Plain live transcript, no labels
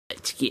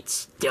Let's get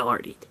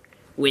started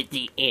with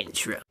the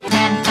intro.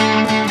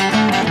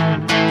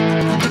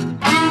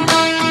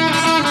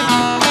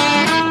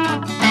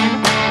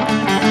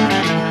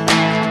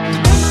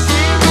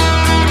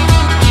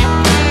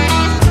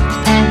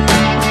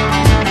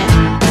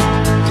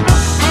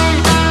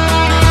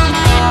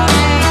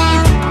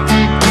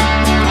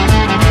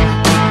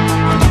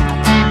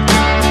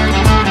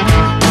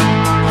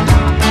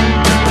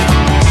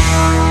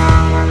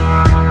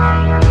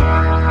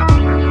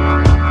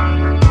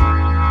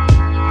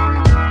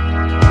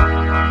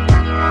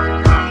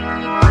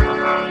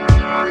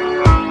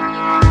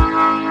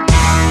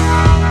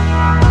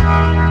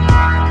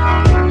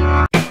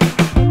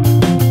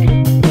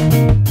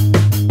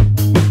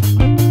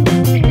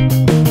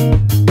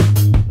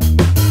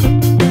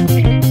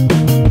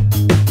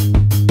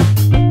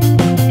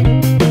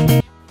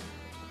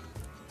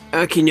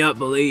 I cannot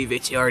believe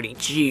it's already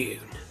June.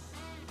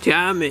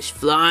 Time is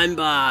flying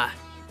by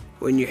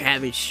when you're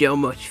having so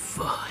much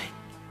fun.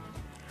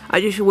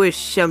 I just wish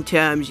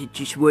sometimes it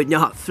just would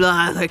not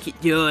fly like it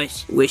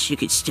does. Wish you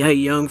could stay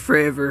young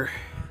forever.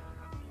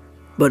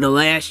 But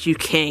alas, you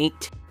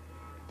can't.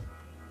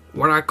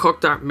 When I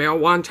cooked that meal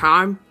one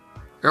time,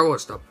 it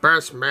was the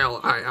best meal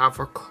I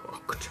ever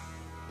cooked.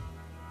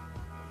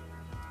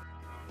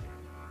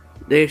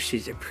 This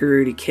is a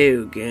pretty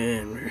cool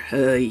gun,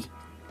 hey.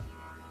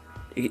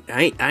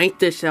 Ain't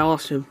this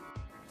awesome?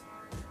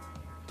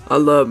 I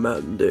love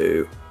Mountain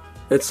Dew.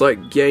 It's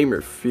like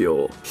gamer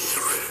fuel.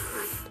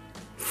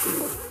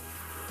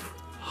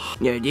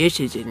 Now this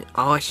is an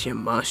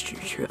awesome monster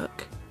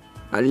truck.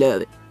 I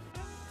love it.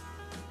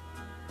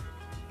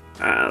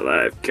 I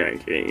love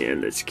cooking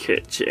in this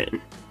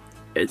kitchen.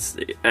 It's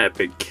the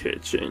epic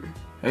kitchen.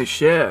 Hey,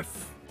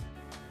 Chef.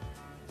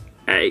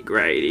 Hey,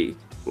 Grady.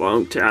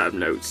 Long time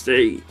no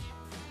see.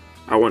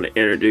 I want to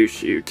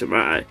introduce you to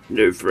my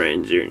new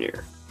friend,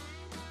 Junior.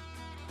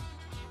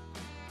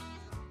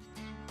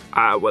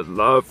 I would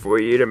love for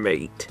you to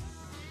meet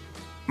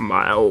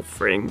my old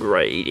friend,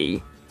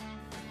 Grady.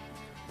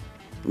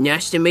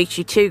 Nice to meet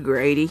you too,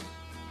 Grady.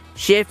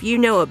 Chef, you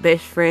know a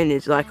best friend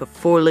is like a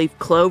four-leaf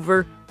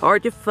clover,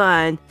 hard to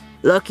find,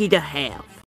 lucky to have.